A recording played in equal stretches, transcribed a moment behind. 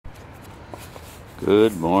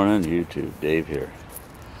Good morning, YouTube. Dave here.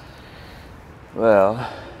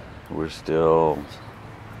 Well, we're still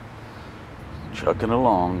chucking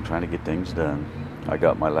along, trying to get things done. I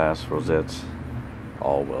got my last rosettes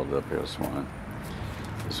all welded up here this morning.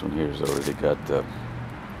 This one here's already got the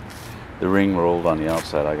ring rolled on the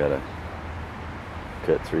outside. I gotta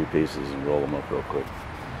cut 3 pieces and roll them up real quick.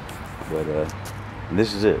 But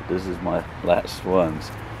this is it. This is my last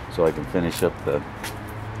ones, so I can finish up the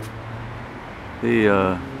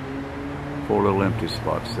 4 little empty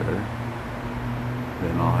spots there.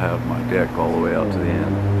 Then I'll have my deck all the way out to the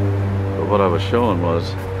end. But what I was showing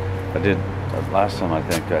was, last time I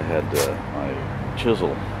think I had my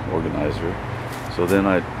chisel organizer. So then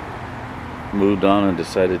I moved on and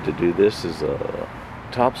decided to do this as a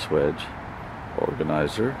top swedge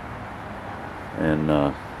organizer.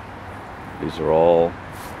 And these are all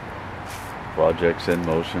projects in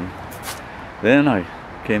motion. Then I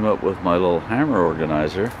came up with my little hammer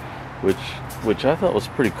organizer, which I thought was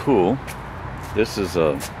pretty cool. This is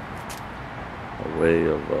a way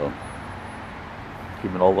of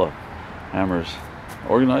keeping all the hammers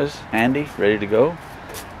organized, handy, ready to go.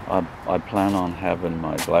 I plan on having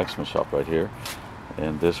my blacksmith shop right here,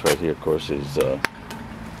 and this right here, of course, is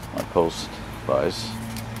my post vise.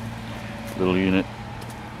 Little unit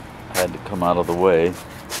had to come out of the way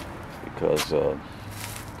because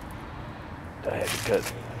I had to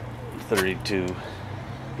cut 32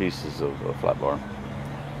 pieces of flat bar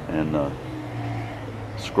and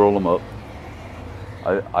scroll them up.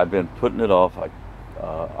 I've been putting it off.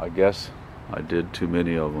 I guess I did too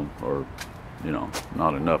many of them, or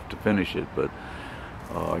not enough to finish it, but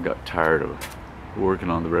I got tired of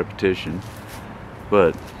working on the repetition.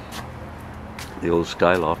 But the old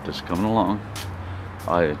skyloft is coming along.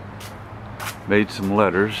 I made some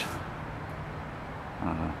letters.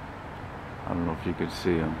 I don't know if you can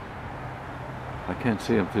see them. I can't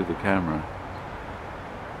see them through the camera.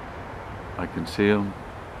 I can see them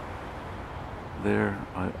there.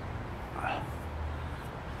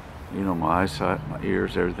 My eyesight, my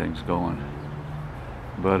ears, everything's going.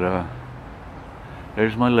 But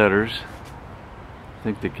there's my letters. I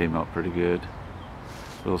think they came out pretty good.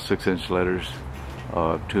 Little 6-inch letters,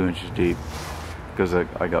 2 inches deep. Because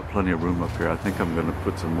I got plenty of room up here. I think I'm going to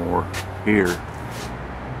put some more here.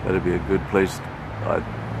 That'd be a good place.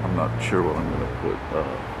 I'm not sure what I'm going to put.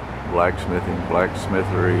 Blacksmithing,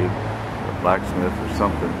 blacksmithery, blacksmith or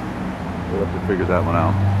something. We'll have to figure that one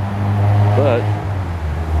out. But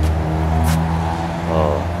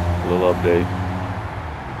little update.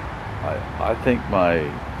 I think my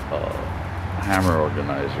hammer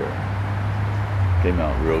organizer came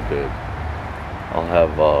out real good. I'll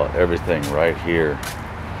have everything right here.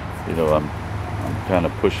 I'm kind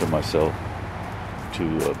of pushing myself to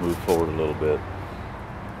move forward a little bit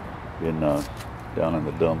down in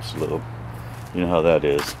the dumps a little. You know how that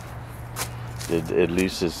is. At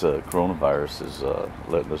least this coronavirus is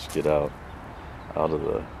letting us get out of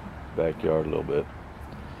the backyard a little bit.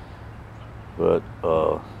 But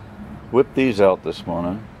whipped these out this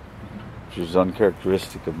morning, which is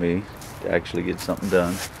uncharacteristic of me to actually get something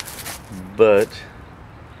done. But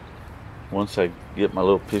once I get my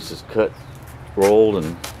little pieces cut, rolled,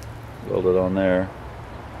 and welded on there,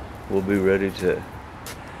 we'll be ready to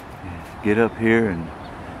get up here and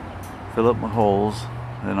fill up my holes.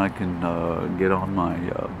 Then I can get on my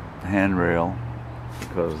handrail,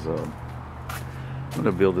 because I'm going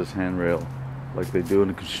to build this handrail like they do in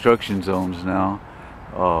the construction zones now.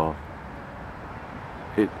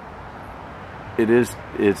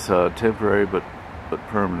 It's temporary but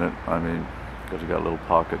permanent. I mean, because you got little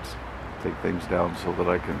pockets, take things down so that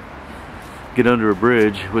I can get under a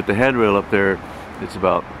bridge. With the handrail up there, it's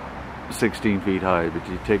about 16 feet high, but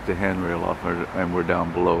you take the handrail off and we're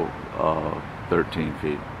down below 13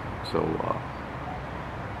 feet. So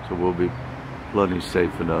we'll be plenty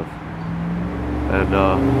safe enough. And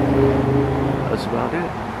that's about it.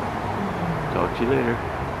 Talk to you later.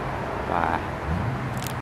 Bye.